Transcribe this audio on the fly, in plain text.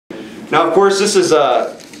Now, of course, this is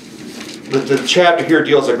the chapter here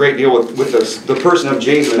deals a great deal with the person of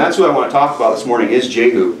Jehu, and that's who I want to talk about this morning, is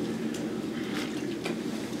Jehu.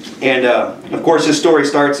 And of course, his story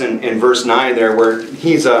starts in verse 9 there, where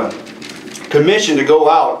he's commissioned to go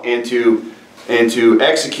out and to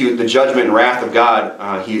execute the judgment and wrath of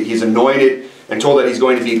God. He's anointed and told that he's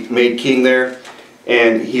going to be made king there,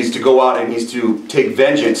 and he's to go out and he's to take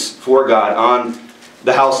vengeance for God on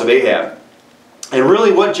the house of Ahab. And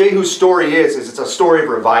really what Jehu's story is it's a story of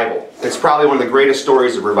revival. It's probably one of the greatest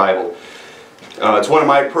stories of revival. It's one of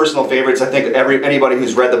my personal favorites. I think anybody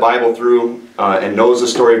who's read the Bible through and knows the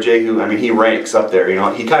story of Jehu, I mean, he ranks up there. You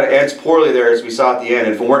know, he kind of ends poorly there, as we saw at the end.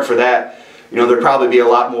 And if it weren't for that, you know, there'd probably be a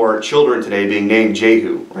lot more children today being named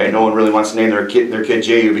Jehu, right? No one really wants to name their kid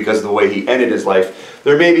Jehu because of the way he ended his life.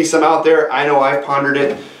 There may be some out there. I know I've pondered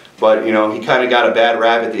it, but you know, he kind of got a bad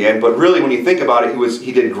rap at the end. But really, when you think about it,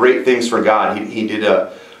 he did great things for God. He did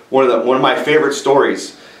one of my favorite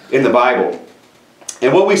stories in the Bible.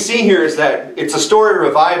 And what we see here is that it's a story of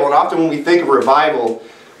revival, and often when we think of revival,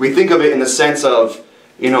 we think of it in the sense of,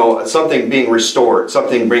 you know, something being restored,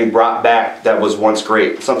 something being brought back that was once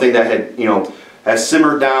great, something that had, you know, has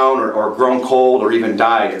simmered down or grown cold or even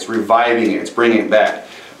died. It's reviving it, it's bringing it back.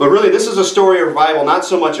 But really, this is a story of revival, not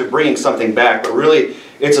so much of bringing something back, but really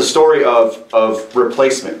it's a story of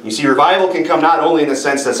replacement. You see, revival can come not only in the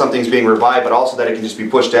sense that something's being revived, but also that it can just be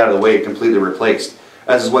pushed out of the way and completely replaced,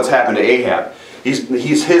 as is what's happened to Ahab.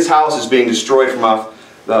 His house is being destroyed from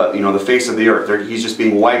off the face of the earth. He's just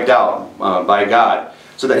being wiped out by God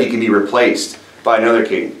so that he can be replaced by another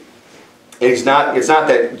king. And it's not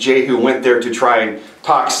that Jehu went there to try and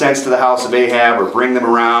talk sense to the house of Ahab or bring them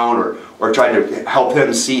around or try to help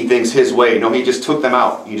him see things his way. No, he just took them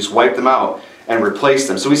out. He just wiped them out and replaced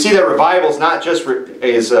them. So we see that revival is not just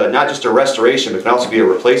a restoration, but can also be a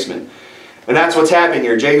replacement. And that's what's happening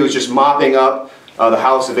here. Jehu is just mopping up the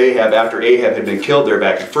house of Ahab after Ahab had been killed there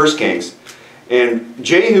back in 1 Kings. And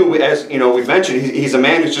Jehu, as you know, we've mentioned, he's a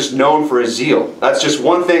man who's just known for his zeal. That's just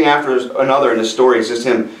one thing after another in the story. It's just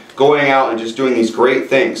him going out and just doing these great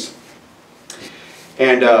things.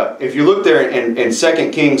 And if you look there in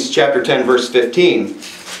 2 Kings chapter 10, verse 15,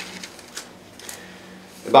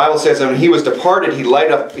 the Bible says, "And when he was departed, he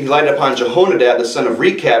lighted upon Jehonadab, the son of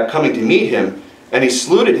Rechab, coming to meet him. And he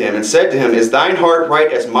saluted him and said to him, Is thine heart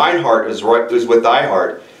right as mine heart is with thy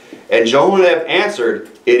heart? And Jehonadab answered,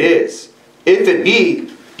 It is. If it be,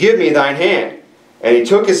 give me thine hand. And he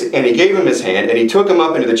gave him his hand, and he took him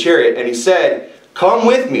up into the chariot, and he said, Come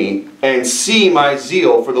with me and see my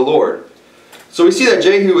zeal for the Lord." So we see that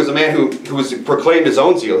Jehu was a man who proclaimed his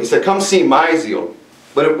own zeal. He said, "Come see my zeal."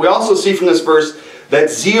 But we also see from this verse that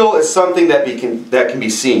zeal is something that can be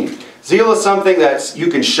seen. Zeal is something that you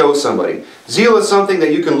can show somebody. Zeal is something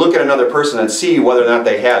that you can look at another person and see whether or not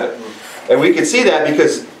they have it. And we can see that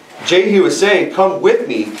because Jehu is saying, "Come with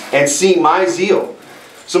me and see my zeal."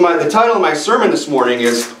 So the title of my sermon this morning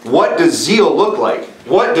is, What does zeal look like?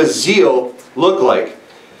 What does zeal look like?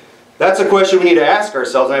 That's a question we need to ask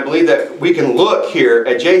ourselves, and I believe that we can look here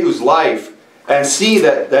at Jehu's life and see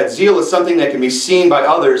that zeal is something that can be seen by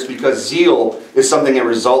others, because zeal is something that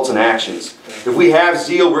results in actions. If we have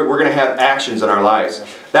zeal, we're going to have actions in our lives.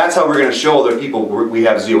 That's how we're going to show other people we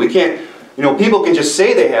have zeal. We can't, people can just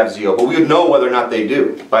say they have zeal, but we would know whether or not they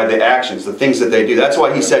do by the actions, the things that they do. That's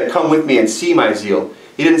why he said, "Come with me and see my zeal."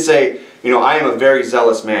 He didn't say, "I am a very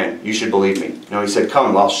zealous man. You should believe me." No, he said,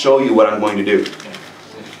 "Come, I'll show you what I'm going to do."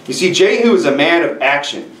 You see, Jehu is a man of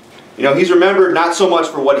action. He's remembered not so much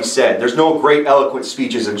for what he said. There's no great eloquent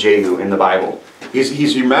speeches of Jehu in the Bible.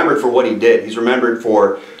 He's remembered for what he did. He's remembered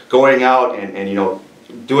for going out and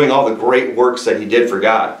doing all the great works that he did for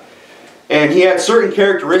God. And he had certain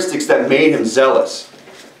characteristics that made him zealous.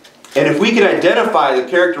 And if we can identify the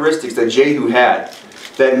characteristics that Jehu had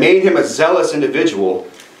that made him a zealous individual,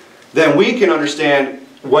 then we can understand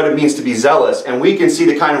what it means to be zealous, and we can see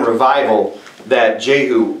the kind of revival that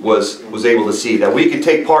Jehu was able to see. That we can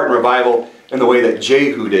take part in revival in the way that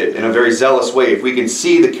Jehu did, in a very zealous way, if we can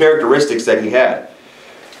see the characteristics that he had.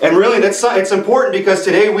 And really, it's important, because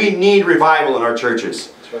today we need revival in our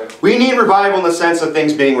churches. That's right. We need revival in the sense of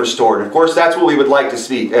things being restored. And of course, that's what we would like to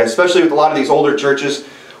see, especially with a lot of these older churches.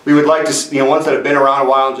 We would like to see, ones that have been around a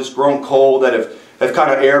while and just grown cold, that have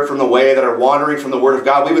kind of erred from the way, that are wandering from the Word of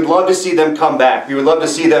God. We would love to see them come back. We would love to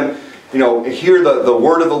see them hear the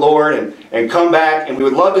word of the Lord and come back. And we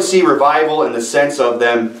would love to see revival in the sense of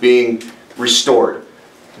them being restored.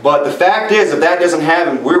 But the fact is, if that doesn't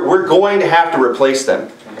happen, we're going to have to replace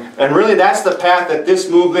them. And really, that's the path that this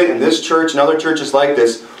movement and this church and other churches like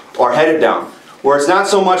this are headed down. Where it's not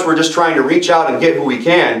so much we're just trying to reach out and get who we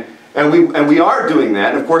can. And we are doing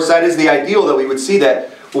that. And of course, that is the ideal, that we would see that.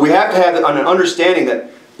 But we have to have an understanding that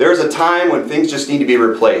there's a time when things just need to be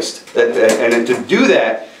replaced. And to do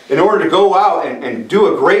that, in order to go out and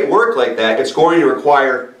do a great work like that, it's going to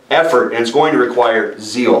require effort, and it's going to require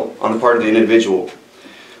zeal on the part of the individual.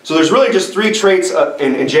 So there's really just three traits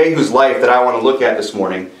in Jehu's life that I want to look at this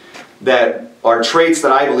morning, that are traits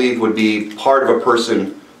that I believe would be part of a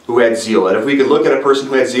person who had zeal. And if we could look at a person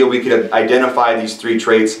who had zeal, we could identify these three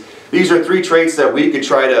traits. These are three traits that we could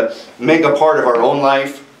try to make a part of our own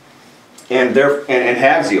life and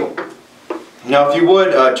have zeal. Now, if you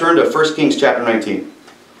would, turn to 1 Kings chapter 19.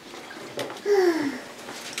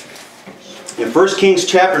 In 1 Kings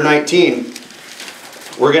chapter 19,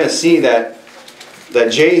 we're going to see that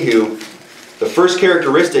Jehu, the first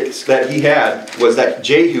characteristics that he had was that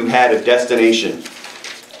Jehu had a destination.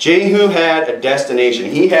 Jehu had a destination.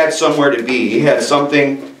 He had somewhere to be. He had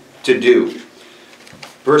something to do.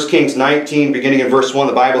 1 Kings 19, beginning in verse 1,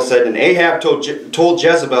 the Bible said, "And Ahab told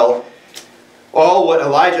Jezebel all what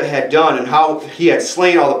Elijah had done, and how he had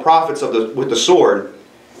slain all the prophets with the sword.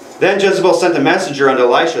 Then Jezebel sent a messenger unto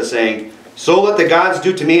Elisha, saying, So let the gods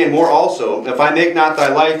do to me and more also, if I make not thy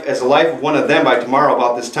life as the life of one of them by tomorrow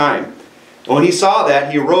about this time. And when he saw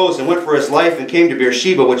that, he arose and went for his life, and came to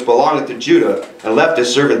Beersheba, which belongeth to Judah, and left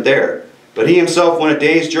his servant there. But he himself went a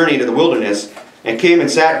day's journey into the wilderness, and came and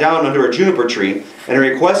sat down under a juniper tree, and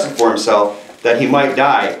requested for himself that he might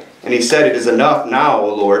die. And he said, It is enough now,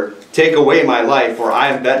 O Lord, take away my life, for I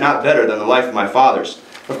am not better than the life of my fathers.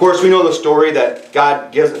 Of course, we know the story that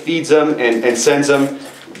God feeds him and sends him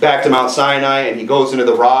back to Mount Sinai, and he goes into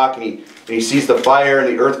the rock, and he sees the fire and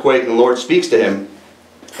the earthquake, and the Lord speaks to him.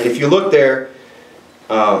 And if you look there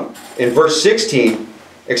in verse 15,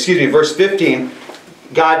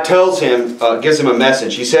 God tells him, gives him a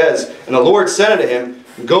message. He says, And the Lord said unto him,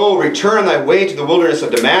 Go, return on thy way to the wilderness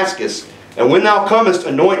of Damascus, and when thou comest,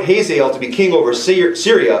 anoint Hazael to be king over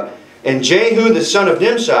Syria, and Jehu the son of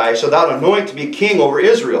Nimshi shalt thou anoint to be king over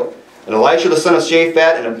Israel. And Elisha the son of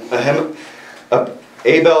Shaphat and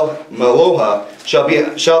Abel Meloha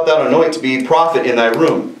shalt thou anoint to be prophet in thy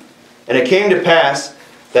room. And it came to pass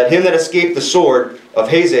that him that escaped the sword of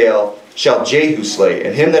Hazael shall Jehu slay,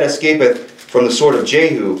 and him that escapeth from the sword of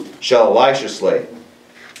Jehu shall Elisha slay.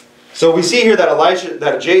 So we see here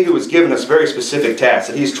that Jehu is given us very specific tasks,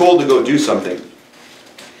 that he's told to go do something.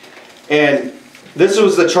 And this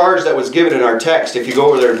was the charge that was given in our text. If you go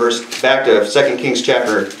over there and back to 2 Kings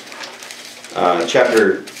chapter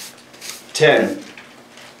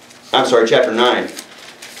 9.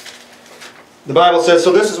 The Bible says,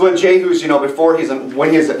 so this is when Jehu's,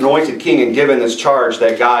 when he's anointed king and given this charge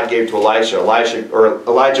that God gave to Elisha.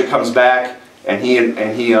 Elijah comes back, and he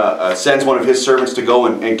sends one of his servants to go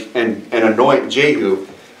and anoint Jehu.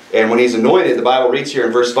 And when he's anointed, the Bible reads here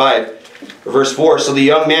in verse 4, So the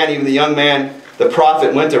young man, the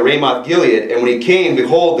prophet, went to Ramoth Gilead, and when he came,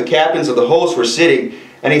 behold, the captains of the host were sitting,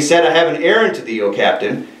 and he said, I have an errand to thee, O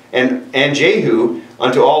captain, and Jehu,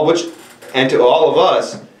 unto all of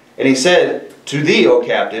us. And he said, To thee, O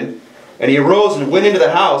captain. And he arose and went into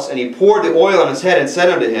the house, and he poured the oil on his head, and said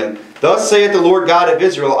unto him, Thus saith the Lord God of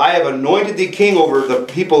Israel, I have anointed thee king over the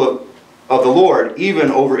people of the Lord, even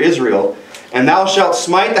over Israel. And thou shalt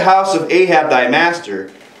smite the house of Ahab thy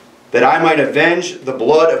master, that I might avenge the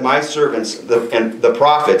blood of my servants and the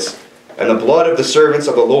prophets, and the blood of the servants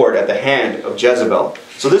of the Lord at the hand of Jezebel.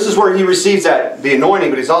 So this is where he receives the anointing,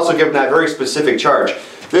 but he's also given that very specific charge.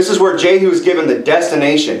 This is where Jehu is given the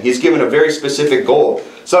destination. He's given a very specific goal,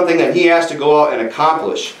 something that he has to go out and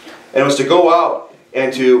accomplish. And it was to go out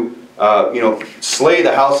and to slay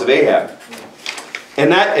the house of Ahab.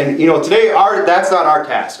 And today that's not our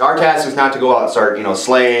task. Our task is not to go out and start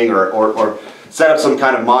slaying or set up some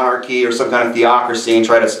kind of monarchy or some kind of theocracy and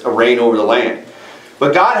try to reign over the land.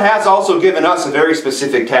 But God has also given us a very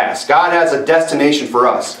specific task. God has a destination for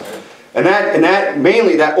us. And that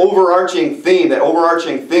mainly, that overarching theme, that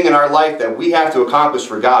overarching thing in our life that we have to accomplish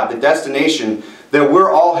for God, the destination that we're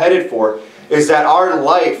all headed for, is that our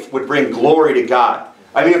life would bring glory to God.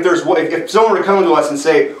 I mean, if someone were to come to us and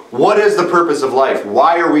say, what is the purpose of life?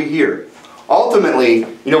 Why are we here? Ultimately,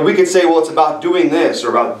 we could say, well, it's about doing this or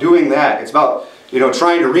about doing that. It's about,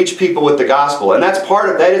 trying to reach people with the gospel. And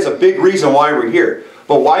that is a big reason why we're here.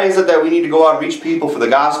 But why is it that we need to go out and reach people for the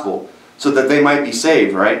gospel? So that they might be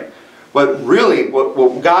saved, right? But really,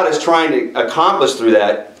 what God is trying to accomplish through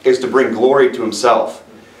that is to bring glory to Himself.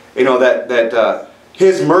 That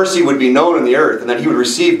His mercy would be known in the earth, and that He would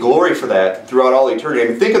receive glory for that throughout all eternity. I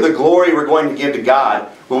mean, think of the glory we're going to give to God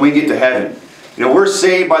when we get to heaven. We're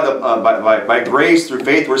saved by grace through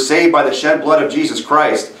faith. We're saved by the shed blood of Jesus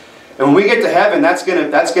Christ. And when we get to heaven, that's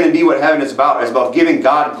gonna be what heaven is about. It's about giving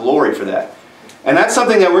God glory for that. And that's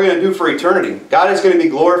something that we're going to do for eternity. God is going to be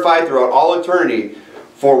glorified throughout all eternity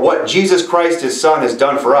for what Jesus Christ, His Son, has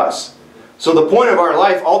done for us. So the point of our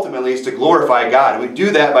life ultimately is to glorify God. And we do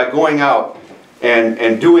that by going out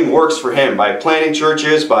and doing works for Him, by planting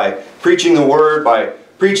churches, by preaching the Word, by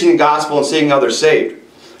preaching the gospel and seeing others saved.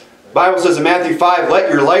 The Bible says in Matthew 5, "Let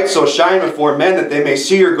your light so shine before men that they may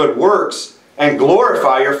see your good works and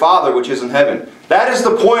glorify your Father which is in heaven." That is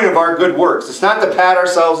the point of our good works. It's not to pat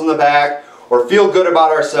ourselves on the back or feel good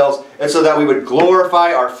about ourselves. It's so that we would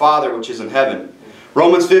glorify our Father which is in heaven.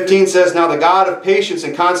 Romans 15 says, "Now the God of patience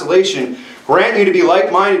and consolation grant you to be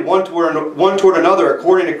like-minded one toward another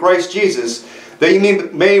according to Christ Jesus, that you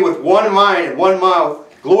may with one mind and one mouth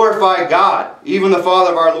glorify God, even the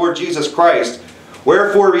Father of our Lord Jesus Christ.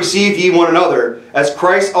 Wherefore receive ye one another, as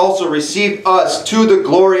Christ also received us to the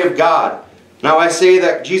glory of God. Now I say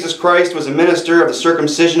that Jesus Christ was a minister of the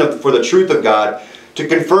circumcision for the truth of God, to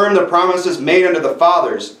confirm the promises made unto the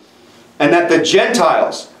fathers, and that the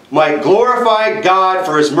Gentiles might glorify God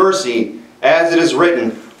for His mercy, as it is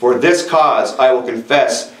written, For this cause I will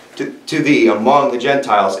confess to thee among the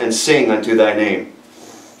Gentiles, and sing unto thy name."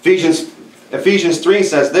 Ephesians 3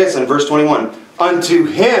 says this in verse 21, "Unto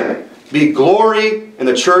Him be glory in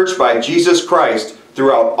the church by Jesus Christ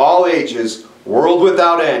throughout all ages, world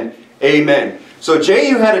without end. Amen." So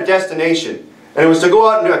Jehu had a destination, and it was to go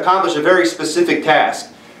out and to accomplish a very specific task.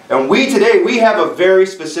 And today, we have a very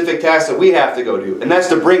specific task that we have to go do, and that's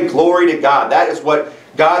to bring glory to God. That is what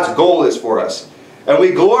God's goal is for us. And we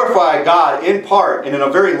glorify God in part, and in a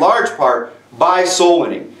very large part, by soul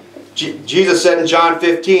winning. Jesus said in John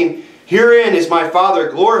 15, "Herein is my Father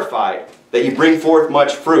glorified, that ye bring forth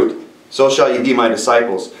much fruit. So shall ye be my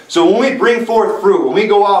disciples." So when we bring forth fruit, when we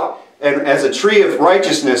go out and as a tree of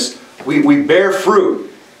righteousness, we bear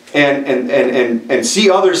fruit and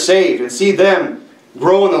see others saved and see them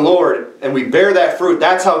grow in the Lord, and we bear that fruit,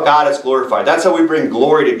 that's how God is glorified. That's how we bring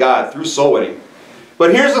glory to God, through soul winning.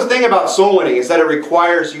 But here's the thing about soul winning, is that it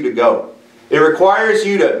requires you to go. It requires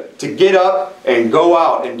you to get up and go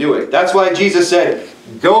out and do it. That's why Jesus said,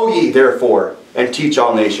 "Go ye therefore and teach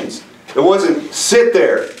all nations." It wasn't sit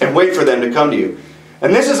there and wait for them to come to you.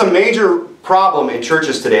 And this is a major problem in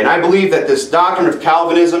churches today. And I believe that this doctrine of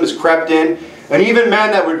Calvinism has crept in. And even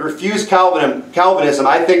men that would refuse Calvinism,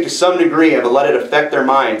 I think to some degree have let it affect their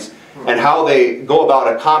minds and how they go about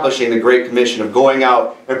accomplishing the Great Commission of going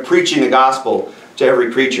out and preaching the gospel to every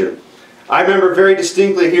creature. I remember very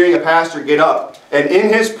distinctly hearing a pastor get up and in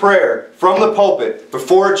his prayer from the pulpit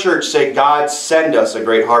before a church say, "God, send us a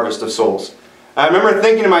great harvest of souls." I remember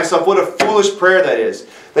thinking to myself, what a foolish prayer that is.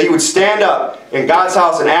 That you would stand up in God's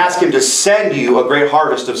house and ask Him to send you a great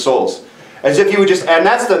harvest of souls. As if you would just, and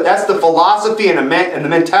that's the philosophy and the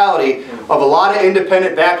mentality of a lot of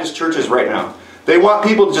independent Baptist churches right now. They want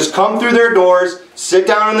people to just come through their doors, sit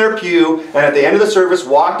down in their pew, and at the end of the service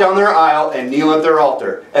walk down their aisle and kneel at their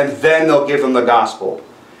altar. And then they'll give them the gospel.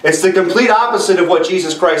 It's the complete opposite of what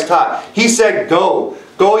Jesus Christ taught. He said, "Go.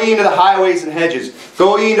 Go ye into the highways and hedges.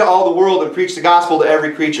 Go ye into all the world and preach the gospel to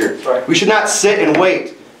every creature." Right. We should not sit and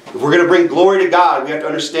wait. If we're going to bring glory to God, we have to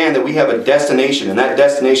understand that we have a destination, and that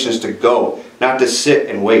destination is to go, not to sit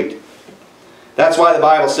and wait. That's why the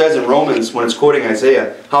Bible says in Romans, when it's quoting Isaiah,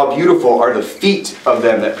 "How beautiful are the feet of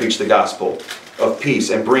them that preach the gospel of peace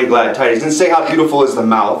and bring glad tidings." It didn't say how beautiful is the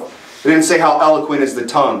mouth. It didn't say how eloquent is the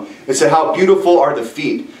tongue. It said how beautiful are the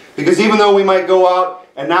feet. Because even though we might go out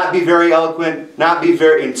and not be very eloquent,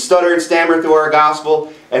 and stutter and stammer through our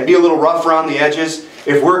gospel, and be a little rough around the edges,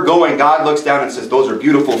 if we're going, God looks down and says, "Those are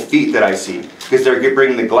beautiful feet that I see," because they're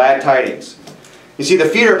bringing the glad tidings. You see, the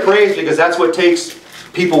feet are praised because that's what takes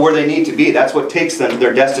people where they need to be. That's what takes them to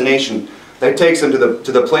their destination. That takes them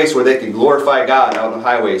to the place where they can glorify God out on the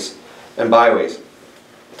highways and byways.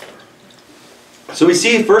 So we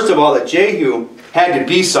see, first of all, that Jehu had to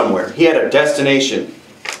be somewhere. He had a destination.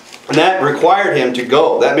 And that required him to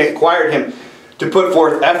go. That required him to put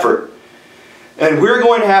forth effort. And we're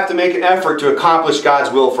going to have to make an effort to accomplish God's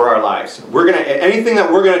will for our lives. Anything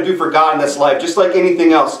that we're going to do for God in this life, just like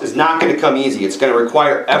anything else, is not going to come easy. It's going to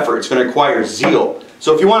require effort. It's going to require zeal.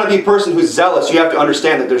 So if you want to be a person who's zealous, you have to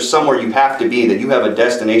understand that there's somewhere you have to be, that you have a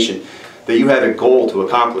destination, that you have a goal to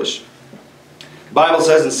accomplish. The Bible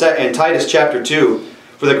says in Titus chapter 2,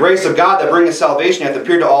 "For the grace of God that bringeth salvation hath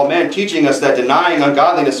appeared to all men, teaching us that denying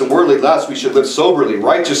ungodliness and worldly lust, we should live soberly,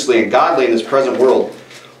 righteously, and godly in this present world,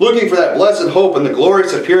 looking for that blessed hope and the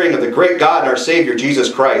glorious appearing of the great God and our Savior Jesus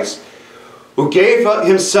Christ, who gave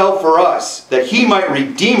Himself for us, that He might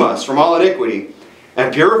redeem us from all iniquity,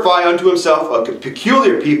 and purify unto Himself a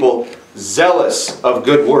peculiar people, zealous of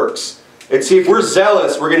good works. And see, if we're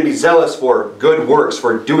zealous, we're going to be zealous for good works,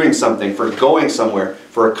 for doing something, for going somewhere,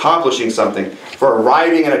 for accomplishing something, for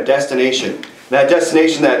arriving at a destination. And that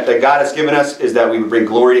destination that God has given us is that we would bring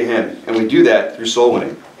glory to Him. And we do that through soul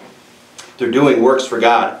winning. Through doing works for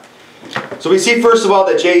God. So we see, first of all,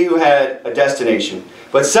 that Jehu had a destination.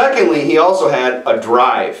 But secondly, he also had a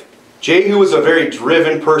drive. Jehu was a very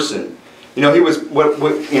driven person. You know, he was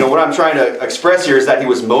what I'm trying to express here is that he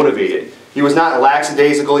was motivated. He was not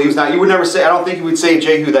lackadaisical. He was not. You would never say. I don't think you would say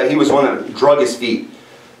Jehu that he was one that drug his feet.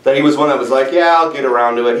 That he was one that was like, yeah, I'll get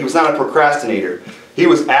around to it. He was not a procrastinator. He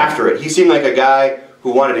was after it. He seemed like a guy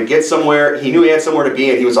who wanted to get somewhere. He knew he had somewhere to be,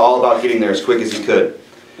 and he was all about getting there as quick as he could.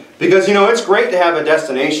 Because you know it's great to have a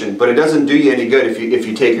destination, but it doesn't do you any good if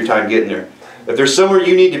you take your time getting there. If there's somewhere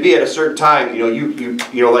you need to be at a certain time, you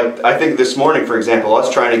know, like I think this morning, for example,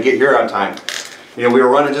 us trying to get here on time. You know, we were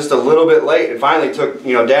running just a little bit late, and finally took,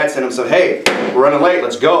 you know, Dad sent him some, hey, we're running late,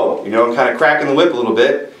 let's go. You know, kind of cracking the whip a little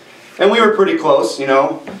bit. And we were pretty close, you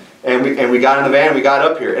know, and we got in the van and we got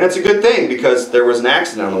up here. And it's a good thing because there was an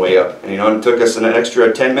accident on the way up. And, you know, it took us an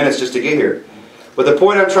extra 10 minutes just to get here. But the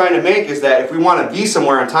point I'm trying to make is that if we want to be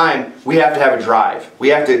somewhere on time, we have to have a drive. We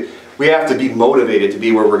have to be motivated to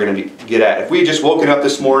be where we're going to get at. If we just woken up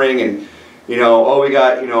this morning and, you know, oh, we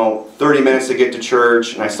got, you know, 30 minutes to get to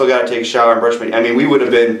church and I still got to take a shower and brush my teeth. I mean, we would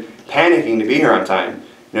have been panicking to be here on time.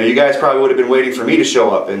 You know, you guys probably would have been waiting for me to show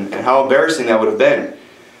up, and how embarrassing that would have been.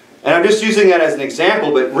 And I'm just using that as an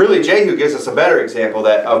example, but really Jehu gives us a better example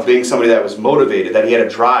of being somebody that was motivated, that he had a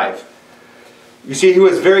drive. You see, he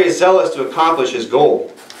was very zealous to accomplish his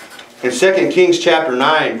goal. In 2 Kings chapter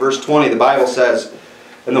 9, verse 20, the Bible says,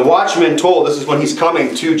 and the watchman told, this is when he's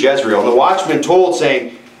coming to Jezreel, and the watchman told,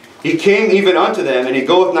 saying, he came even unto them, and he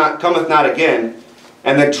cometh not again.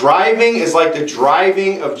 And the driving is like the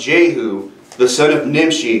driving of Jehu, the son of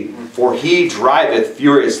Nimshi, for he driveth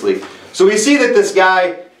furiously. So we see that this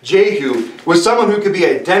guy, Jehu, was someone who could be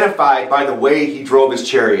identified by the way he drove his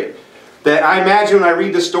chariot. That I imagine when I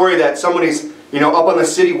read the story that somebody's, you know, up on the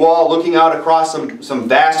city wall looking out across some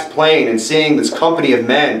vast plain and seeing this company of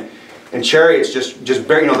men and chariots just you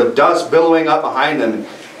know, the dust billowing up behind them.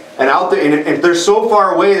 And out there, and they're so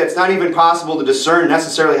far away that it's not even possible to discern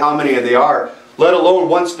necessarily how many they are, let alone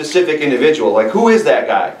one specific individual. Like, who is that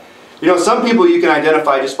guy? You know, some people you can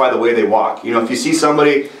identify just by the way they walk. You know, if you see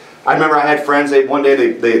somebody, I remember I had friends, one day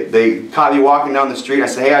they caught me walking down the street. I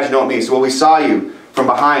said, hey, how'd you know me? So, well, we saw you from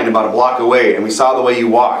behind about a block away, and we saw the way you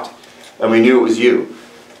walked, and we knew it was you.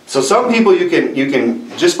 So some people you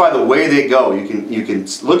can just by the way they go, you can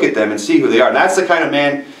look at them and see who they are. And that's the kind of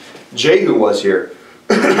man Jehu was here.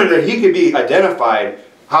 That he could be identified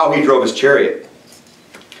how he drove his chariot.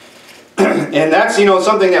 And that's, you know,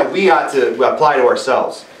 something that we ought to apply to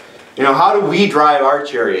ourselves. You know, how do we drive our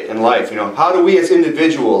chariot in life? You know, how do we as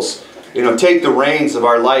individuals, you know, take the reins of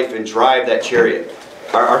our life and drive that chariot?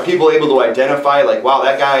 Are people able to identify, like, wow,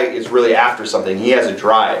 that guy is really after something. He has a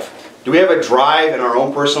drive. Do we have a drive in our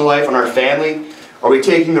own personal life, in our family? Are we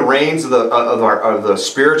taking the reins of the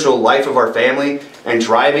spiritual life of our family and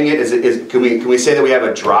driving it? Can we say that we have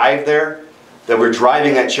a drive there? That we're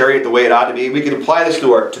driving that chariot the way it ought to be? We can apply this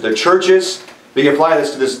to the churches. We can apply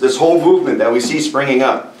this to this whole movement that we see springing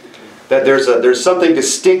up. That there's something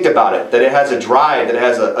distinct about it. That it has a drive. That it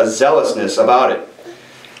has a zealousness about it.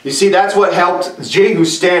 You see, that's what helped Jehu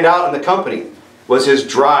stand out in the company, was his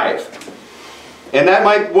drive. And that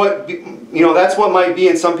that's what might be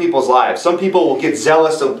in some people's lives. Some people will get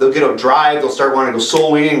zealous, they'll get a drive, they'll start wanting to go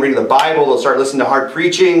soul winning, reading the Bible, they'll start listening to hard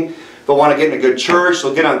preaching, they'll want to get in a good church,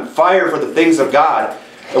 they'll get on fire for the things of God.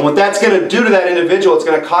 And what that's going to do to that individual, it's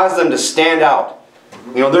going to cause them to stand out.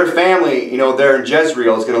 You know, their family, you know, there in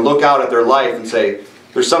Jezreel is going to look out at their life and say,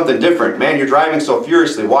 there's something different. Man, you're driving so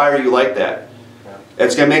furiously. Why are you like that?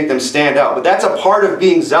 It's going to make them stand out. But that's a part of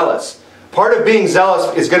being zealous. Part of being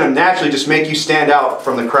zealous is going to naturally just make you stand out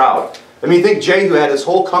from the crowd. I mean, you think Jehu had his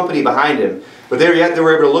whole company behind him, but they were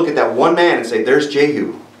able to look at that one man and say, there's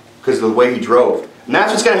Jehu, because of the way he drove. And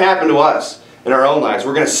that's what's going to happen to us in our own lives.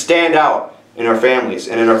 We're going to stand out in our families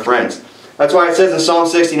and in our friends. That's why it says in Psalm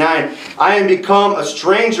 69, I am become a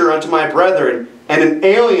stranger unto my brethren, and an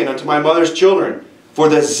alien unto my mother's children. For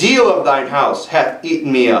the zeal of thine house hath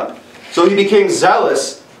eaten me up. So he became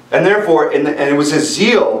zealous, and therefore, and it was his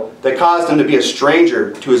zeal that caused him to be a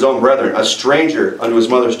stranger to his own brethren, a stranger unto his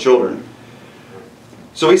mother's children.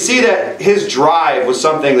 So we see that his drive was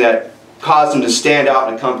something that caused him to stand out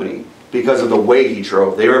in a company because of the way he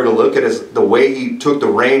drove. They were able to look at the way he took the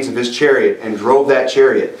reins of his chariot and drove that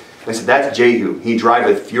chariot. They said, that's Jehu. He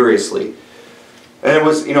driveth furiously. And it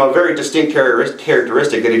was, you know, a very distinct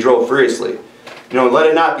characteristic that he drove furiously. You know, let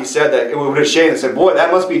it not be said that it would have shamed and said, boy,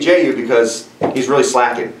 that must be Jehu because he's really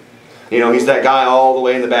slacking. You know, he's that guy all the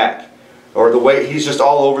way in the back. Or the way he's just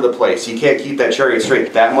all over the place. He can't keep that chariot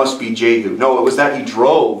straight. That must be Jehu. No, it was that he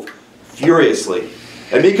drove furiously.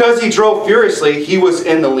 And because he drove furiously, he was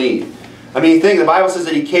in the lead. I mean, the Bible says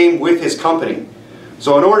that he came with his company.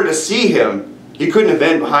 So in order to see him, he couldn't have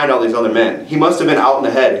been behind all these other men. He must have been out in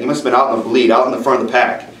the head. He must have been out in the lead, out in the front of the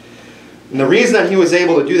pack. And the reason that he was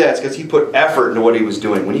able to do that is because he put effort into what he was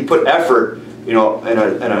doing. When he put effort, you know, and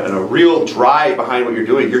a real drive behind what you're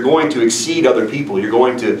doing, you're going to exceed other people. You're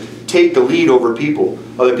going to take the lead over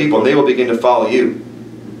other people, and they will begin to follow you.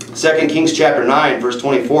 2 Kings chapter 9, verse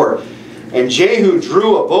 24. And Jehu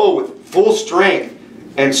drew a bow with full strength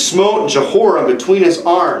and smote Jehoram between his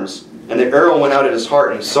arms, and the arrow went out at his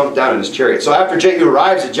heart, and he sunk down in his chariot. So after Jehu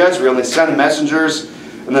arrives at Jezreel, and they send messengers,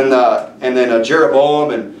 and then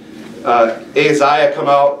Jeroboam and Ahaziah come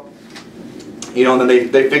out, you know, and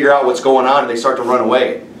then they figure out what's going on, and they start to run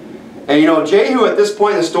away. And you know, Jehu at this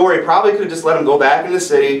point in the story probably could have just let him go back in the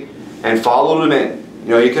city and followed him in. You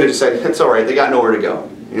know, he could have just said, it's all right, they got nowhere to go.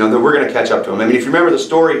 You know, we're going to catch up to him. I mean, if you remember the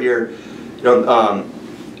story here, you know,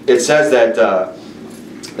 it says that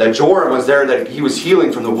that Joram was there, that he was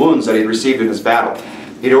healing from the wounds that he had received in his battle.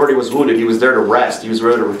 He already was wounded. He was there to rest. He was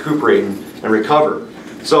there to recuperate and recover.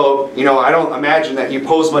 So, you know, I don't imagine that he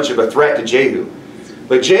posed much of a threat to Jehu.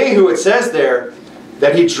 But Jehu, it says there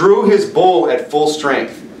that he drew his bow at full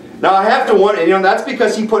strength. Now, I have to wonder, you know, that's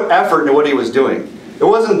because he put effort into what he was doing. It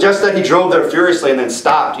wasn't just that he drove there furiously and then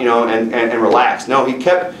stopped, you know, and relaxed. No, he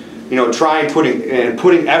kept, you know,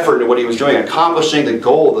 putting effort into what he was doing, accomplishing the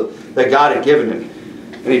goal that God had given him.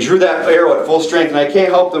 And he drew that arrow at full strength. And I can't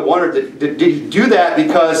help but wonder, did he do that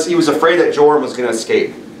because he was afraid that Joram was going to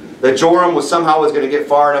escape? That Joram was going to get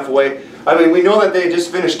far enough away? I mean, we know that they had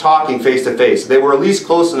just finished talking face to face. They were at least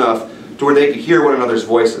close enough to where they could hear one another's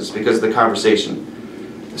voices because of the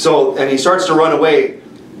conversation. So, and he starts to run away.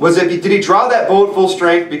 Did he draw that bow at full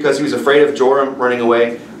strength because he was afraid of Joram running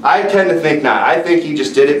away? I tend to think not. I think he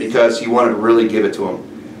just did it because he wanted to really give it to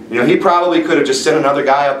him. You know, he probably could have just sent another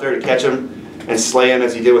guy up there to catch him and slay him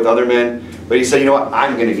as he did with other men. But he said, you know what,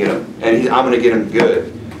 I'm going to get him. And I'm going to get him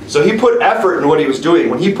good. So he put effort into what he was doing.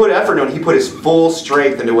 When he put effort into it, he put his full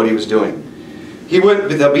strength into what he was doing. He went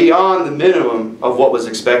beyond the minimum of what was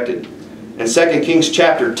expected. In 2 Kings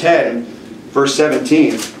chapter 10, verse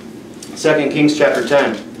 17, 2 Kings chapter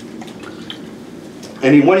 10,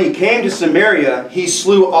 and when he came to Samaria, he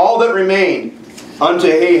slew all that remained unto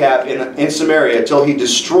Ahab in Samaria, till he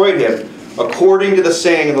destroyed him, according to the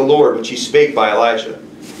saying of the Lord, which he spake by Elijah.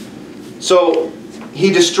 So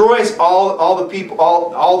he destroys all the people,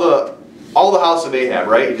 all the house of Ahab,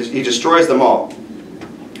 right? He destroys them all.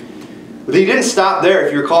 But he didn't stop there.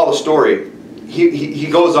 If you recall the story, he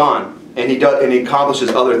goes on and he accomplishes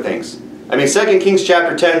other things. I mean, 2 Kings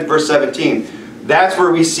chapter 10, verse 17. That's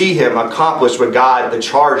where we see him accomplish what God, the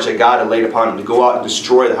charge that God had laid upon him to go out and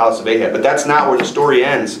destroy the house of Ahab. But that's not where the story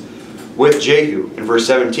ends with Jehu in verse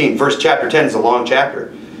 17. Chapter 10 is a long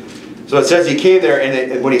chapter. So it says he came there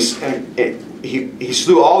and when he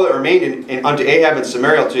slew all that remained unto Ahab in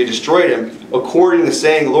Samaria till he destroyed him, according to the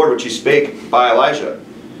saying of the Lord which he spake by Elijah.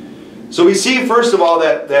 So we see first of all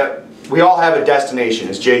that we all have a destination,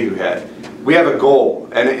 as Jehu had. We have a goal,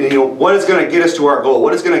 and you know, what is going to get us to our goal?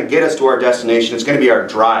 What is going to get us to our destination? It's going to be our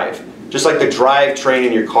drive. Just like the drive train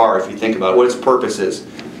in your car, if you think about it, what its purpose is.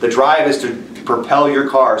 The drive is to propel your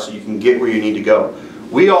car so you can get where you need to go.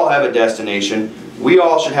 We all have a destination. We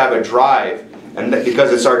all should have a drive, and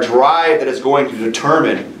because it's our drive that is going to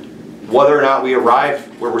determine whether or not we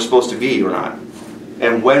arrive where we're supposed to be or not,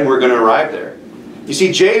 and when we're going to arrive there. You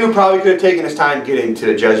see, Jehu probably could have taken his time getting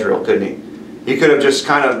to Jezreel, couldn't he? He could have just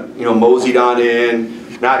kind of, you know, moseyed on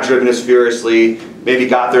in, not driven as furiously, maybe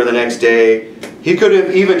got there the next day. He could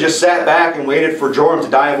have even just sat back and waited for Joram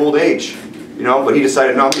to die of old age, you know, but he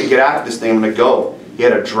decided, no, I'm going to get after this thing, I'm going to go. He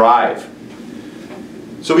had a drive.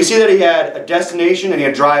 So we see that he had a destination and he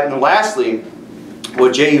had a drive. And lastly,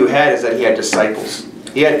 what Jehu had is that he had disciples.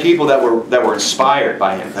 He had people that were inspired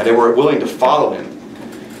by him, that they were willing to follow him.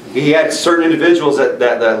 He had certain individuals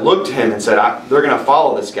that looked to him and said, they're going to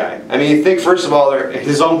follow this guy. I mean, you think first of all, they're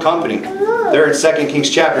his own company. They're in 2 Kings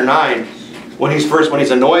chapter 9. When he's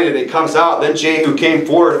anointed, it comes out. Then Jehu came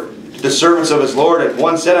forth to the servants of his Lord, and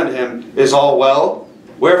one said unto him, Is all well?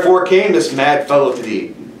 Wherefore came this mad fellow to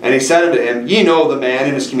thee? And he said unto him, Ye know the man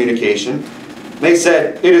in his communication. And they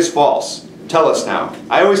said, It is false. Tell us now.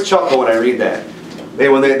 I always chuckle when I read that.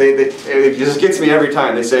 It just gets me every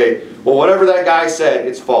time. They say, well, whatever that guy said,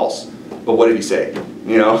 it's false. But what did he say?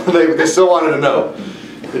 You know, they still wanted to know.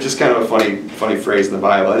 It's just kind of a funny phrase in the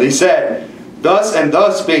Bible. And he said,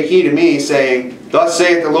 thus spake he to me, saying, Thus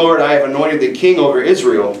saith the Lord, I have anointed thee king over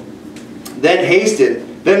Israel. Then they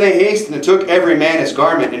hasted and took every man his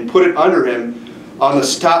garment, and put it under him on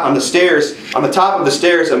the top of the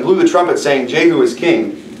stairs, and blew the trumpet, saying, Jehu is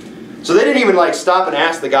king. So they didn't even stop and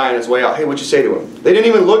ask the guy on his way out, hey, what'd you say to him? They didn't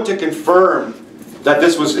even look to confirm that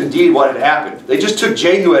this was indeed what had happened. They just took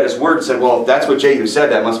Jehu at his word and said, well, if that's what Jehu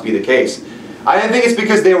said, that must be the case. I think it's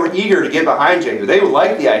because they were eager to get behind Jehu. They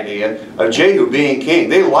liked the idea of Jehu being king.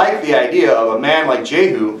 They liked the idea of a man like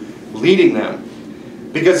Jehu leading them.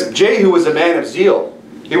 Because Jehu was a man of zeal.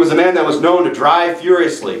 He was a man that was known to drive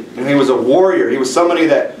furiously. And he was a warrior. He was somebody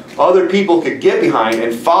that other people could get behind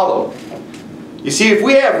and follow. You see, if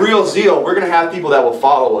we have real zeal, we're going to have people that will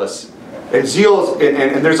follow us. And zeal is,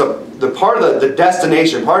 and there's the part of the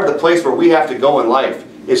destination, part of the place where we have to go in life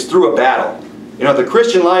is through a battle. You know, the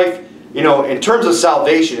Christian life, you know, in terms of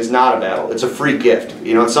salvation, is not a battle. It's a free gift.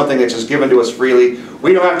 You know, it's something that's just given to us freely.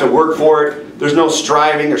 We don't have to work for it. There's no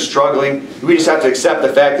striving or struggling. We just have to accept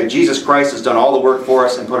the fact that Jesus Christ has done all the work for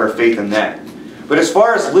us and put our faith in that. But as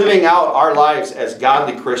far as living out our lives as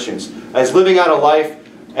godly Christians, as living out a life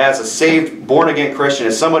as a saved, born-again Christian,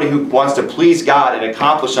 as somebody who wants to please God and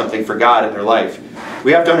accomplish something for God in their life,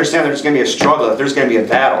 we have to understand there's going to be a struggle, that there's going to be a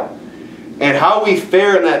battle. And how we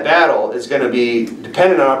fare in that battle is going to be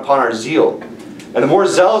dependent upon our zeal. And the more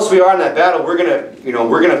zealous we are in that battle, we're going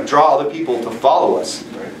to draw other people to follow us.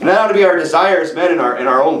 And that ought to be our desire as men in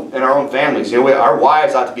our own families. You know, our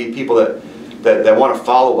wives ought to be people that want to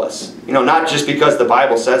follow us. You know, not just because the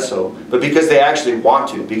Bible says so, but because they actually want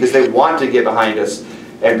to, because they want to get behind us,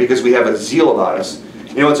 and because we have a zeal about us.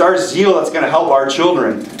 You know, it's our zeal that's going to help our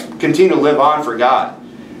children continue to live on for God.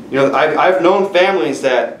 You know, I've known families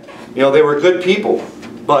that, you know, they were good people,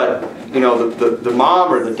 but, you know, the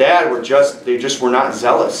mom or the dad were they just were not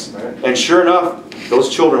zealous. And sure enough,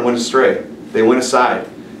 those children went astray. They went aside.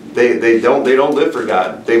 They don't live for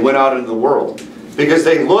God. They went out into the world. Because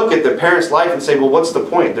they look at the parents' life and say, well, what's the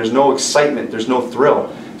point? There's no excitement. There's no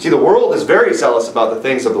thrill. See, the world is very zealous about the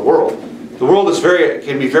things of the world. The world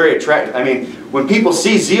can be very attractive. I mean, when people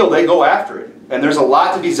see zeal, they go after it. And there's a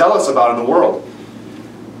lot to be zealous about in the world.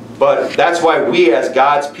 But that's why we, as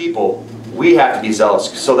God's people, we have to be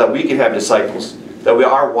zealous so that we can have disciples. That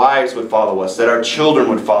our wives would follow us. That our children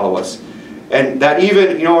would follow us. And that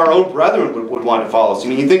even, you know, our own brethren would want to follow us. I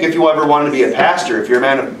mean, you think if you ever wanted to be a pastor, if you're a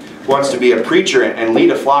man who wants to be a preacher and lead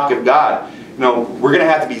a flock of God, you know, we're going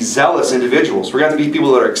to have to be zealous individuals. We're going to have to be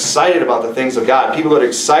people that are excited about the things of God. People that are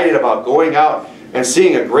excited about going out and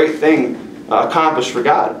seeing a great thing accomplished for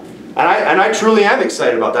God. And I truly am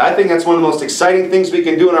excited about that. I think that's one of the most exciting things we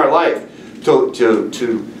can do in our life.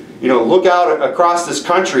 To you know, look out across this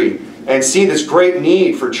country and see this great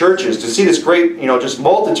need for churches. To see this great, you know, just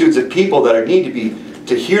multitudes of people that need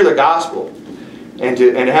to hear the gospel. And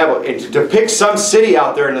to pick some city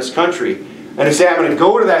out there in this country and to say, I'm going to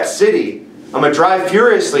go to that city, I'm going to drive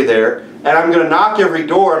furiously there, and I'm going to knock every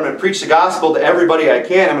door, I'm going to preach the gospel to everybody I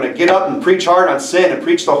can, I'm going to get up and preach hard on sin and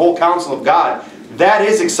preach the whole counsel of God. That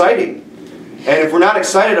is exciting. And if we're not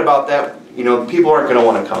excited about that, you know, people aren't going to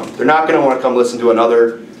want to come. They're not going to want to come listen to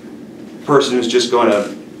another person who's just going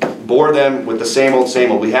to bore them with the same old,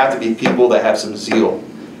 same old. We have to be people that have some zeal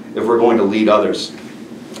if we're going to lead others.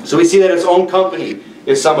 So we see that his own company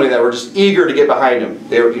is somebody that we're just eager to get behind him.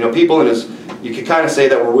 They're, you know, people in his, you could kind of say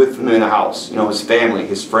that we're with him in the house. You know, his family,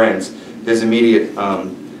 his friends, his immediate,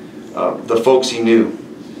 the folks he knew.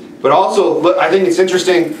 But also, I think it's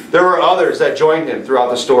interesting, there were others that joined him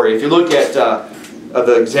throughout the story. If you look at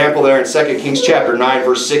the example there in 2 Kings chapter 9,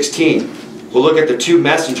 verse 16, we'll look at the two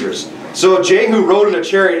messengers. So Jehu rode in a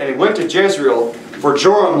chariot and he went to Jezreel, for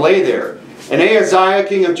Joram lay there. And Ahaziah,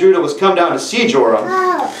 king of Judah, was come down to see Joram.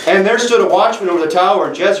 And there stood a watchman over the tower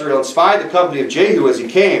in Jezreel, and spied the company of Jehu as he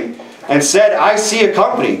came, and said, I see a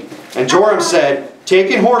company. And Joram said,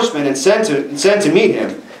 Take in horsemen and send to meet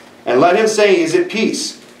him, and let him say, Is it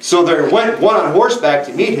peace? So there went one on horseback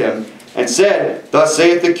to meet him, and said, Thus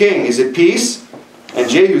saith the king, Is it peace? And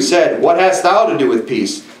Jehu said, What hast thou to do with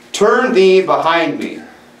peace? Turn thee behind me.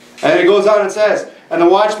 And then it goes on and says, And the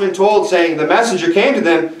watchman told, saying, The messenger came to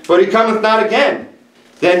them, but he cometh not again.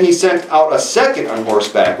 Then he sent out a second on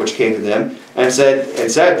horseback, which came to them, and said,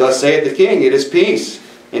 Thus saith the king, It is peace.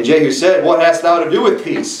 And Jehu said, What hast thou to do with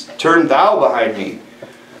peace? Turn thou behind me.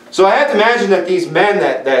 So I have to imagine that these men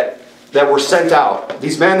that were sent out,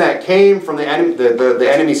 these men that came from the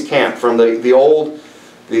enemy's camp, from the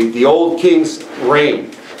old king's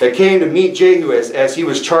reign, that came to meet Jehu as he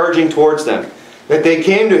was charging towards them, that they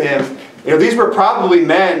came to him. You know, these were probably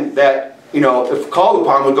men that, you know, if called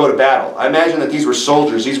upon, would go to battle. I imagine that these were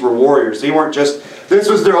soldiers, these were warriors. They weren't just this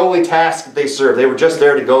was their only task that they served. They were just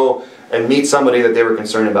there to go and meet somebody that they were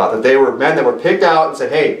concerned about. That they were men that were picked out and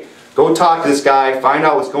said, hey, go talk to this guy, find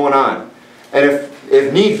out what's going on. And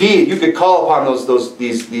if need be, you could call upon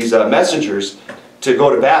these messengers to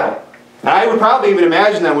go to battle. And I would probably even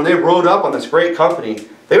imagine that when they rode up on this great company,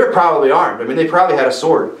 they were probably armed. I mean, they probably had a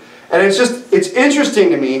sword. And it's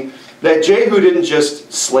interesting to me that Jehu didn't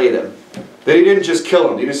just slay them. That he didn't just kill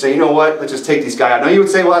them. He didn't say, you know what, let's just take these guys out. Now you would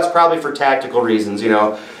say, well, that's probably for tactical reasons, you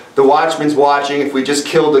know. The watchman's watching. If we just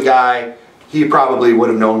killed the guy, he probably would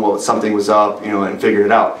have known what something was up, you know, and figured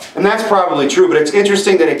it out. And that's probably true, but it's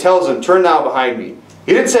interesting that he tells them, turn now behind me.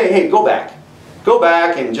 He didn't say, hey, go back. Go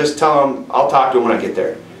back and just tell him, I'll talk to him when I get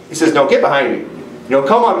there. He says, no, get behind me. You know,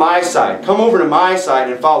 come on my side. Come over to my side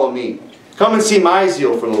and follow me. Come and see my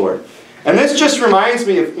zeal for the Lord. And this just reminds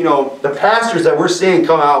me of, you know, the pastors that we're seeing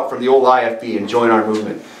come out from the old IFB and join our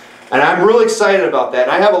movement. And I'm really excited about that.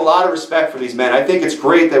 And I have a lot of respect for these men. I think it's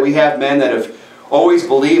great that we have men that have always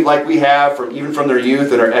believed like we have, even from their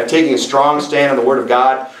youth, and are taking a strong stand on the Word of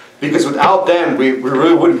God. Because without them, we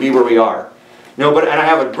really wouldn't be where we are. You know, and I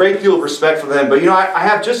have a great deal of respect for them. But you know, I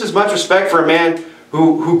have just as much respect for a man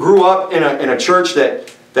who grew up in a church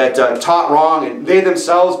that taught wrong, and they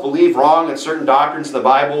themselves believe wrong in certain doctrines in the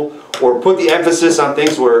Bible, or put the emphasis on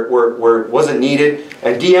things where it wasn't needed,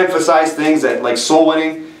 and de-emphasize things that, like soul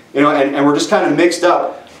winning, you know, and we're just kind of mixed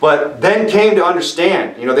up. But then came to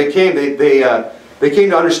understand. You know, they came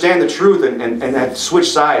to understand the truth and had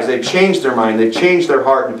switched sides. They've changed their mind. They've changed their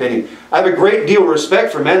heart and opinion. I have a great deal of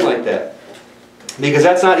respect for men like that, because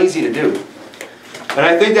that's not easy to do. And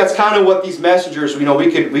I think that's kind of what these messengers, you know, we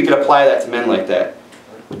could apply that to men like that.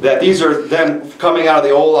 That these are them coming out of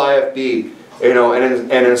the old IFB, you know, and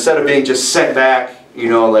instead of being just sent back, you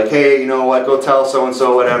know, like, hey, you know what, go tell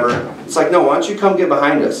so-and-so whatever. It's like, no, why don't you come get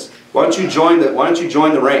behind us? Why don't you join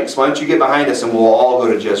the ranks? Why don't you get behind us and we'll all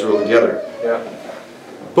go to Jezreel together? Yeah.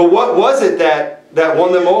 But what was it that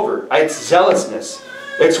won them over? It's zealousness.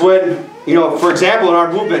 It's when, you know, for example, in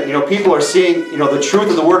our movement, you know, people are seeing, you know, the truth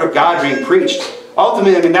of the Word of God being preached.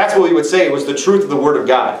 Ultimately, I mean, that's what we would say. It was the truth of the Word of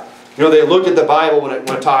God. You know, they looked at the Bible when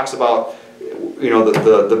it talks about, you know,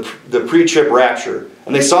 the pre-trib rapture,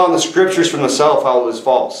 and they saw in the scriptures for themselves how it was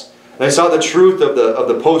false. And they saw the truth of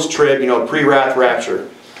the post-trib, you know, pre-wrath rapture,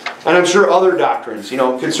 and I'm sure other doctrines, you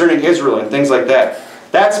know, concerning Israel and things like that.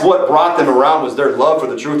 That's what brought them around, was their love for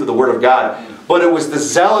the truth of the Word of God. But it was the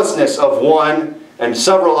zealousness of one and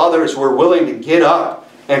several others who were willing to get up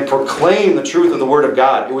and proclaim the truth of the Word of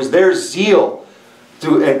God. It was their zeal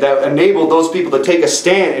that enabled those people to take a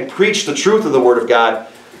stand and preach the truth of the Word of God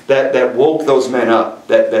that woke those men up,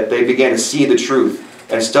 that they began to see the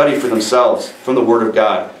truth and study for themselves from the Word of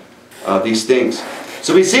God these things.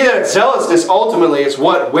 So we see that zealousness ultimately is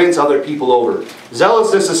what wins other people over.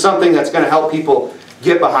 Zealousness is something that's going to help people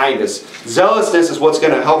get behind us. Zealousness is what's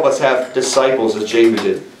going to help us have disciples, as Jehu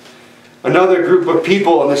did. Another group of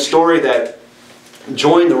people in this story that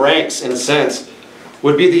joined the ranks, in a sense,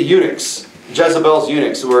 would be the eunuchs. Jezebel's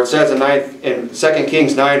eunuchs, where it says in 2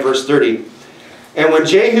 Kings 9 verse 30, and when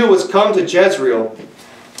Jehu was come to Jezreel,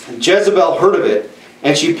 Jezebel heard of it,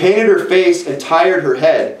 and she painted her face and tired her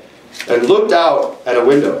head, and looked out at a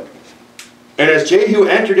window. And as Jehu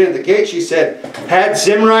entered into the gate, she said, had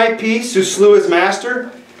Zimri peace who slew his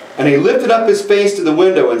master? And he lifted up his face to the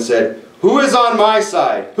window and said, who is on my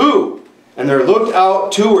side? Who? And there looked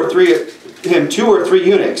out two or three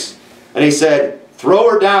eunuchs, and he said, throw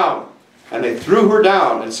her down. And they threw her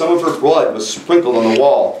down, and some of her blood was sprinkled on the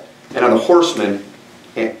wall and on the horsemen,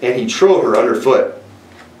 and he trode her underfoot.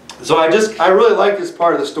 So I really like this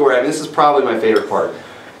part of the story. I mean, this is probably my favorite part,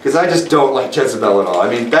 because I just don't like Jezebel at all. I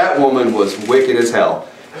mean, that woman was wicked as hell.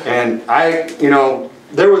 And you know,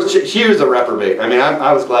 she was a reprobate. I mean,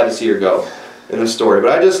 I was glad to see her go in the story.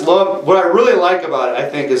 But I just love, what I really like about it, I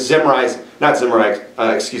think, is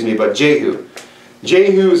but Jehu.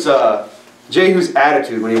 Jehu's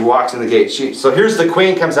attitude when he walks in the gate. So here's the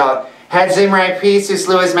queen comes out. Had Zimri peace who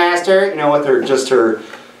slew his master? You know, with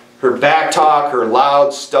her back talk, her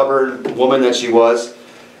loud, stubborn woman that she was.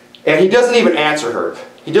 And he doesn't even answer her.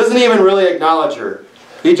 He doesn't even really acknowledge her.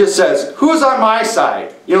 He just says, who's on my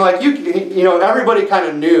side? You know, like you know, everybody kind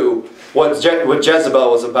of knew what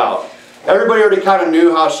Jezebel was about. Everybody already kind of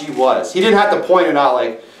knew how she was. He didn't have to point it out,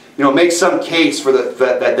 like, you know, make some case for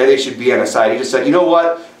that they should be on a side. He just said, you know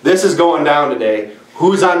what? This is going down today.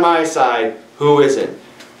 Who's on my side? Who isn't?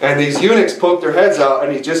 And these eunuchs poke their heads out,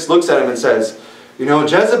 and he just looks at him and says, you know,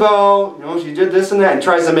 Jezebel, you know, she did this and that, and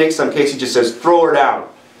tries to make some case. He just says, throw her down.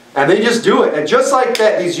 And they just do it. And just like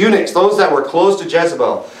that, these eunuchs, those that were close to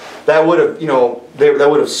Jezebel, that would have, that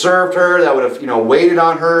would have served her, that would have, waited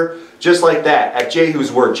on her, just like that. At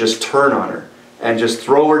Jehu's word, just turn on her and just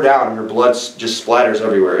throw her down, and her blood just splatters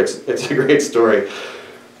everywhere. It's a great story.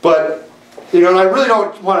 But, and I really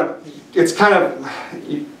don't want to, it's kind of,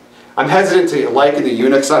 I'm hesitant to liken the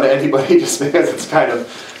eunuchs onto anybody just because it's kind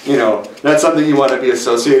of, not something you want to be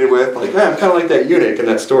associated with. Like, I'm kind of like that eunuch in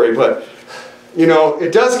that story. But,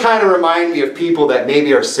 it does kind of remind me of people that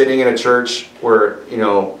maybe are sitting in a church where,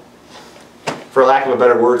 for lack of a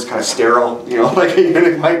better word, it's kind of sterile, like a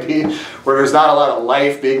eunuch might be, where there's not a lot of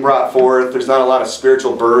life being brought forth, there's not a lot of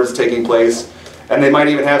spiritual births taking place, and they might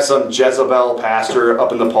even have some Jezebel pastor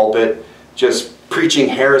up in the pulpit just preaching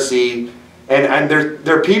heresy, and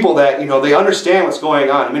they're people that, they understand what's going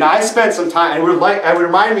on. I mean, I spent some time, and it would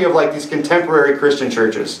remind me of like these contemporary Christian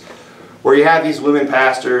churches, where you have these women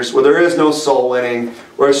pastors, where there is no soul winning,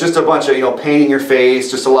 where it's just a bunch of, painting your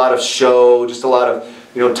face, just a lot of show, just a lot of,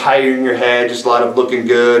 tighter your head, just a lot of looking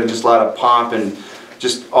good, and just a lot of pomp, and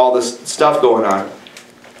just all this stuff going on.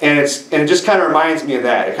 And it just kind of reminds me of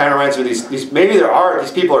that. It kind of reminds me of these maybe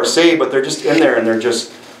these people are saved, but they're just in there, and they're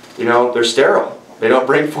just, they're sterile. They don't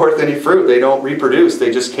bring forth any fruit. They don't reproduce.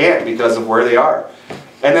 They just can't because of where they are.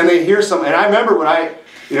 And then they hear some, and I remember when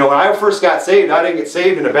I first got saved, I didn't get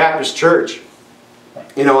saved in a Baptist church.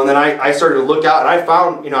 And then I started to look out, and I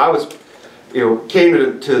found, I was, came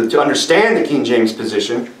to understand the King James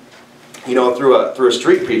position, through a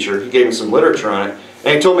street preacher. He gave me some literature on it,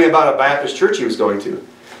 and he told me about a Baptist church he was going to.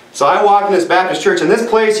 So I walked in this Baptist church, and this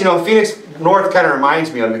place, Phoenix North kind of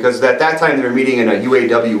reminds me of it, because at that time they were meeting in a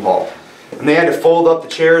UAW hall, and they had to fold up the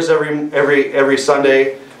chairs every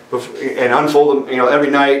Sunday, and unfold them, every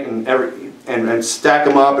night, and stack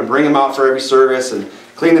them up and bring them out for every service and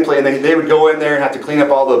clean the place. And they would go in there and have to clean up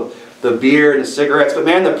all the beer and the cigarettes. But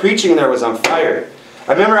man, the preaching in there was on fire.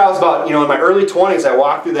 I remember I was about, in my early 20s, I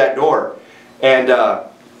walked through that door, and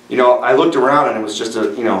I looked around, and it was just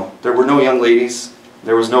there were no young ladies,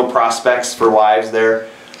 there was no prospects for wives there,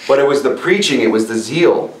 but it was the preaching, it was the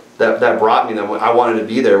zeal that brought me. That I wanted to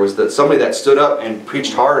be there, was that somebody that stood up and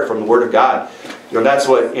preached hard from the Word of God. That's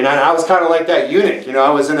what. And I was kind of like that eunuch. I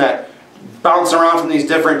was in that, bouncing around from these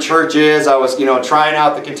different churches. I was, trying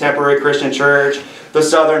out the contemporary Christian church, the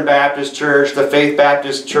Southern Baptist Church, the Faith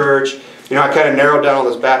Baptist Church. I kind of narrowed down all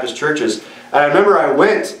those Baptist churches. And I remember I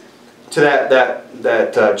went to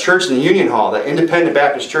that church in the Union Hall, that independent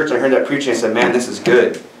Baptist church, and I heard that preaching, and I said, man, this is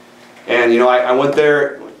good. And, I went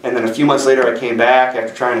there, and then a few months later I came back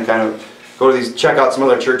after trying to kind of go to check out some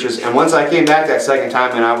other churches. And once I came back that second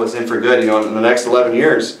time, and I was in for good, in the next 11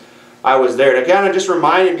 years, I was there. And it kind of just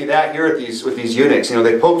reminded me that here with these eunuchs,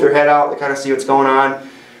 they poke their head out, they kind of see what's going on,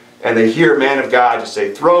 and they hear a man of God just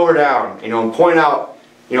say, throw her down, and point out,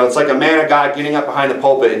 it's like a man of God getting up behind the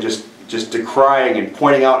pulpit and just decrying and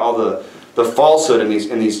pointing out all the falsehood in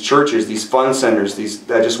these churches, these fun centers, these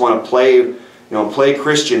that just want to play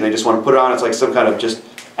Christian. They just want to put it on. It's like some kind of just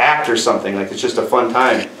act or something. Like it's just a fun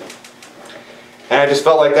time. And I just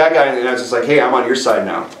felt like that guy, and I was just like, hey, I'm on your side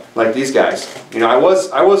now, like these guys. I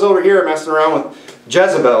was over here messing around with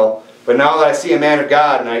Jezebel, but now that I see a man of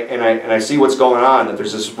God, and I see what's going on, that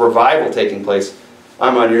there's this revival taking place,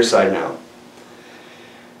 I'm on your side now.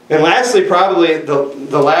 And lastly, probably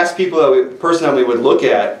the last person that we would look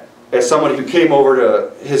at as someone who came over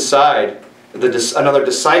to his side, another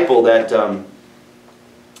disciple that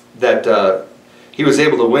he was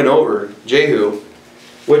able to win over, Jehu,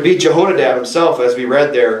 would be Jehonadab himself, as we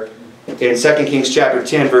read there in 2 Kings chapter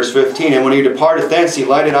 10, verse 15. And when he departed thence, he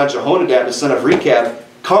lighted on Jehonadab, the son of Rechab,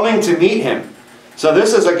 coming to meet him. So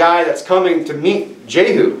this is a guy that's coming to meet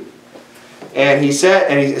Jehu. And he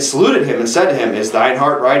saluted him and said to him, is thine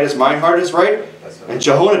heart right as mine heart is right? And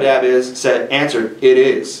Jehonadab answered, it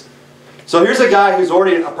is. So here's a guy who's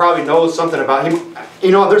already probably knows something about him.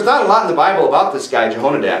 There's not a lot in the Bible about this guy,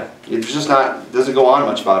 Jehonadab. It's just doesn't go on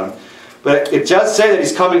much about him. But it does say that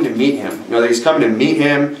he's coming to meet him. That he's coming to meet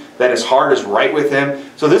him, that his heart is right with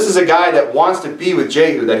him. So this is a guy that wants to be with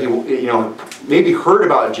Jehu, that he maybe heard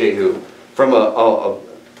about Jehu from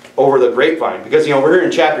over the grapevine. Because we're here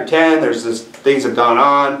in chapter 10, there's things have gone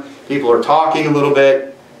on, people are talking a little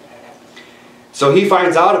bit. So he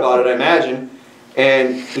finds out about it, I imagine,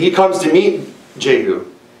 and he comes to meet Jehu.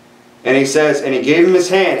 And he says, and he gave him his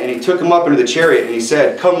hand, and he took him up into the chariot, and he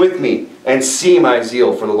said, come with me and see my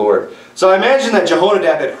zeal for the Lord. So I imagine that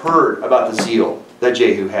Jehonadab had heard about the zeal that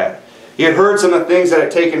Jehu had. He had heard some of the things that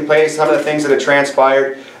had taken place, some of the things that had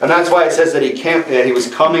transpired, and that's why it says that he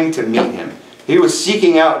was coming to meet him. He was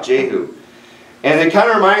seeking out Jehu. And it kind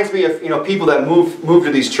of reminds me of people that move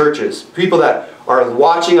to these churches, people that are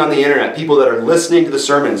watching on the internet, people that are listening to the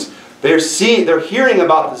sermons, They're hearing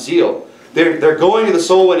about the zeal. They're going to the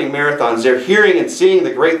soul-winning marathons. They're hearing and seeing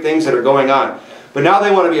the great things that are going on. But now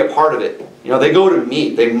they want to be a part of it. They go to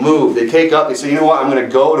meet, they move, they take up, they say, you know what, I'm going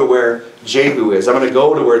to go to where Jehu is. I'm going to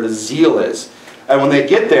go to where the zeal is. And when they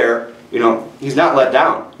get there, he's not let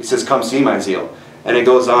down. He says, come see my zeal. And it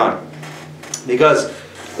goes on. Because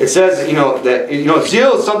it says, that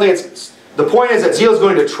zeal is something the point is that zeal is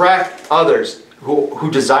going to attract others who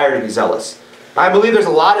desire to be zealous. I believe there's a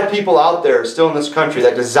lot of people out there still in this country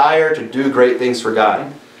that desire to do great things for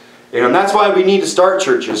God. And that's why we need to start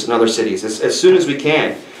churches in other cities as soon as we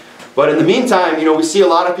can. But in the meantime, we see a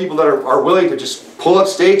lot of people that are willing to just pull up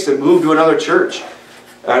stakes and move to another church.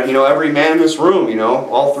 Every man in this room,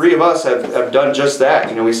 all three of us have done just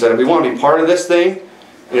that. We said we want to be part of this thing,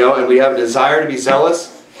 and we have a desire to be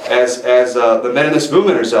zealous as the men in this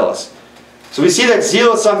movement are zealous. So we see that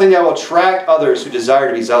zeal is something that will attract others who desire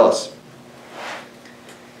to be zealous.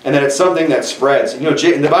 And that it's something that spreads.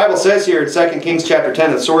 The Bible says here in 2 Kings chapter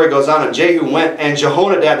 10, the story goes on, and Jehu went and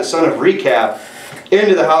Jehonadab, the son of Rechab,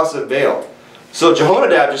 into the house of Baal. So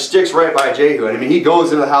Jehonadab just sticks right by Jehu. And he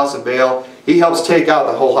goes into the house of Baal. He helps take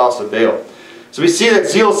out the whole house of Baal. So we see that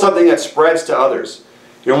zeal is something that spreads to others.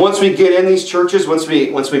 Once we get in these churches, once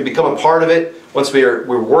we become a part of it, once we're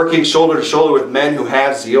working shoulder to shoulder with men who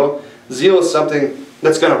have zeal, zeal is something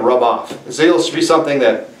that's going to rub off. Zeal should be something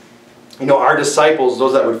that our disciples,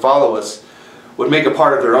 those that would follow us, would make a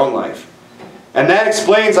part of their own life. And that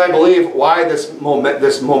explains, I believe, why this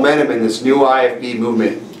momentum in this new IFB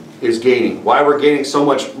movement is gaining. Why we're gaining so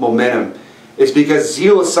much momentum is because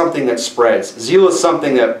zeal is something that spreads. Zeal is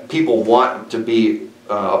something that people want to be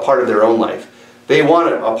a part of their own life. They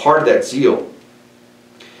want a part of that zeal.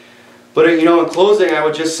 But in closing, I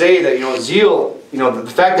would just say that zeal,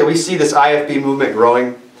 the fact that we see this IFB movement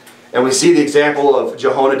growing, and we see the example of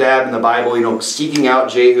Jehonadab in the Bible, seeking out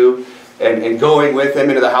Jehu and going with him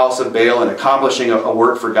into the house of Baal and accomplishing a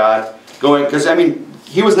work for God. Because,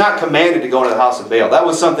 he was not commanded to go into the house of Baal. That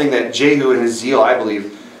was something that Jehu and his zeal, I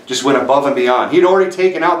believe, just went above and beyond. He'd already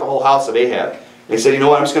taken out the whole house of Ahab. They said, you know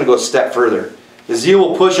what, I'm just going to go a step further. The zeal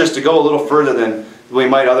will push us to go a little further than we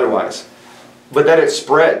might otherwise. But that it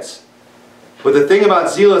spreads. But the thing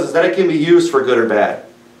about zeal is that it can be used for good or bad.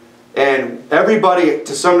 And everybody,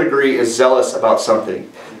 to some degree, is zealous about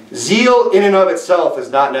something. Zeal in and of itself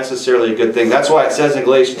is not necessarily a good thing. That's why it says in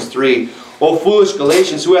Galatians 3, O foolish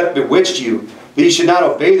Galatians, who hath bewitched you, that ye should not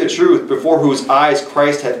obey the truth, before whose eyes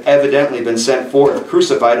Christ hath evidently been sent forth,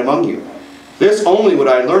 crucified among you. This only would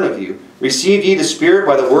I learn of you. Received ye the Spirit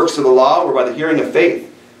by the works of the law, or by the hearing of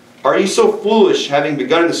faith? Are ye so foolish, having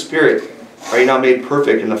begun in the Spirit, are ye now made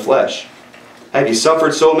perfect in the flesh? Have ye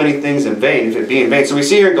suffered so many things in vain, if it be in vain? So we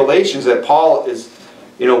see here in Galatians that Paul is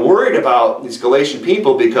worried about these Galatian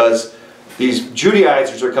people because these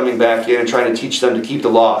Judaizers are coming back in and trying to teach them to keep the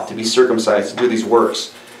law, to be circumcised, to do these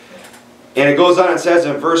works. And it goes on and says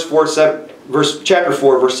in chapter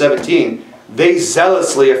 4, verse 17, they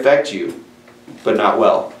zealously affect you, but not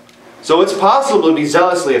well. So it's possible to be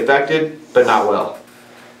zealously affected, but not well.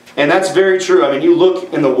 And that's very true. You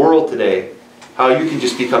look in the world today, how you can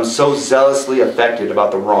just become so zealously affected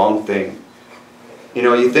about the wrong thing.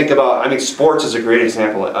 You think about, sports is a great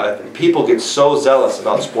example. People get so zealous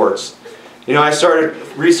about sports. I started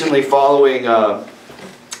recently following a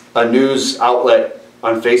news outlet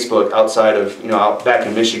on Facebook outside of, out back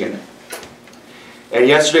in Michigan. And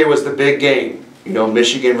yesterday was the big game,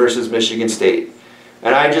 Michigan versus Michigan State.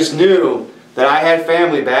 And I just knew that I had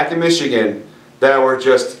family back in Michigan that were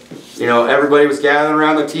just, everybody was gathering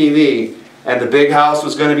around the TV, and the big house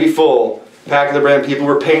was going to be full, packed to the brim. People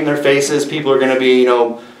were painting their faces. People are going to be,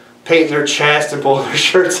 painting their chest and pulling their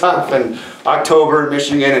shirts off in October in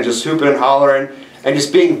Michigan and just hooping and hollering and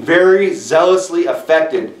just being very zealously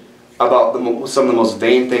affected about some of the most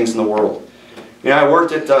vain things in the world. I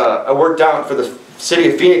worked out for the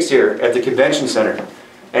city of Phoenix here at the convention center,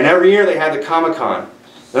 and every year they had the Comic-Con.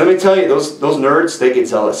 Let me tell you, those nerds, they get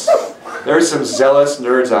zealous. There's some zealous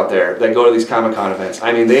nerds out there that go to these Comic-Con events.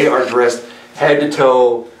 They are dressed head to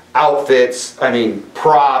toe, outfits,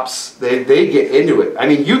 props. They get into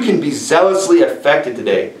it. You can be zealously affected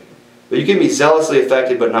today. But you can be zealously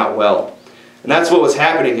affected but not well. And that's what was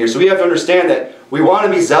happening here. So we have to understand that we want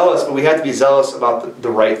to be zealous, but we have to be zealous about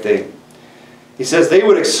the right thing. He says, they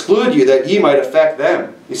would exclude you that ye might affect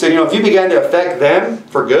them. He said, if you began to affect them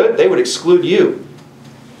for good, they would exclude you.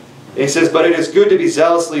 And he says, but it is good to be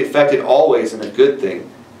zealously affected always in a good thing,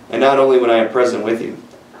 and not only when I am present with you.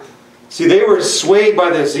 See, they were swayed by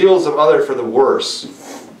the zeals of others for the worse.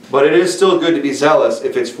 But it is still good to be zealous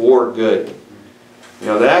if it's for good. You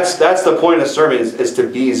know, that's the point of the sermon, is to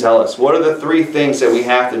be zealous. What are the 3 things that we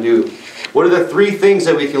have to do? What are the 3 things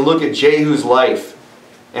that we can look at Jehu's life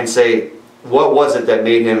and say, what was it that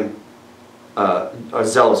made him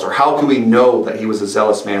zealous? Or how can we know that he was a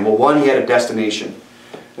zealous man? Well, one, he had a destination.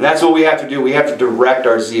 And that's what we have to do. We have to direct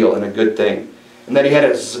our zeal in a good thing. And then he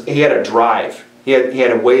had a drive. He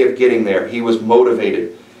had a way of getting there. He was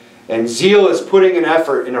motivated. And zeal is putting an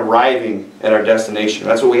effort in arriving at our destination.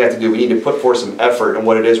 That's what we have to do. We need to put forth some effort in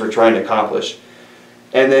what it is we're trying to accomplish.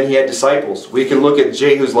 And then he had disciples. We can look at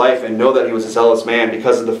Jehu's life and know that he was a zealous man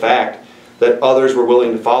because of the fact that others were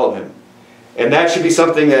willing to follow him. And that should be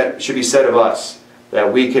something that should be said of us,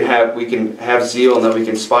 that we can have zeal and that we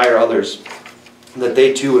can inspire others, that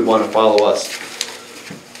they too would want to follow us.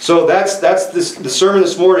 So that's the sermon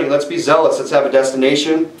this morning. Let's be zealous. Let's have a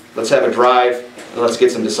destination. Let's have a drive. And let's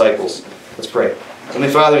get some disciples. Let's pray. Heavenly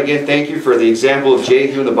Father, again, thank you for the example of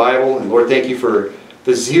Jehu in the Bible. And Lord, thank you for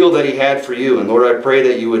the zeal that he had for you. And Lord, I pray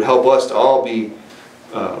that you would help us to all be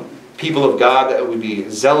people of God that would be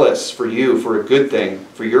zealous for you, for a good thing,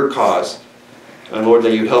 for your cause. And Lord,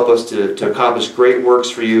 that you'd help us to accomplish great works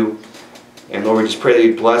for you. And Lord, we just pray that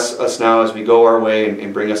you'd bless us now as we go our way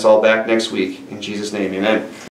and bring us all back next week. In Jesus' name, amen.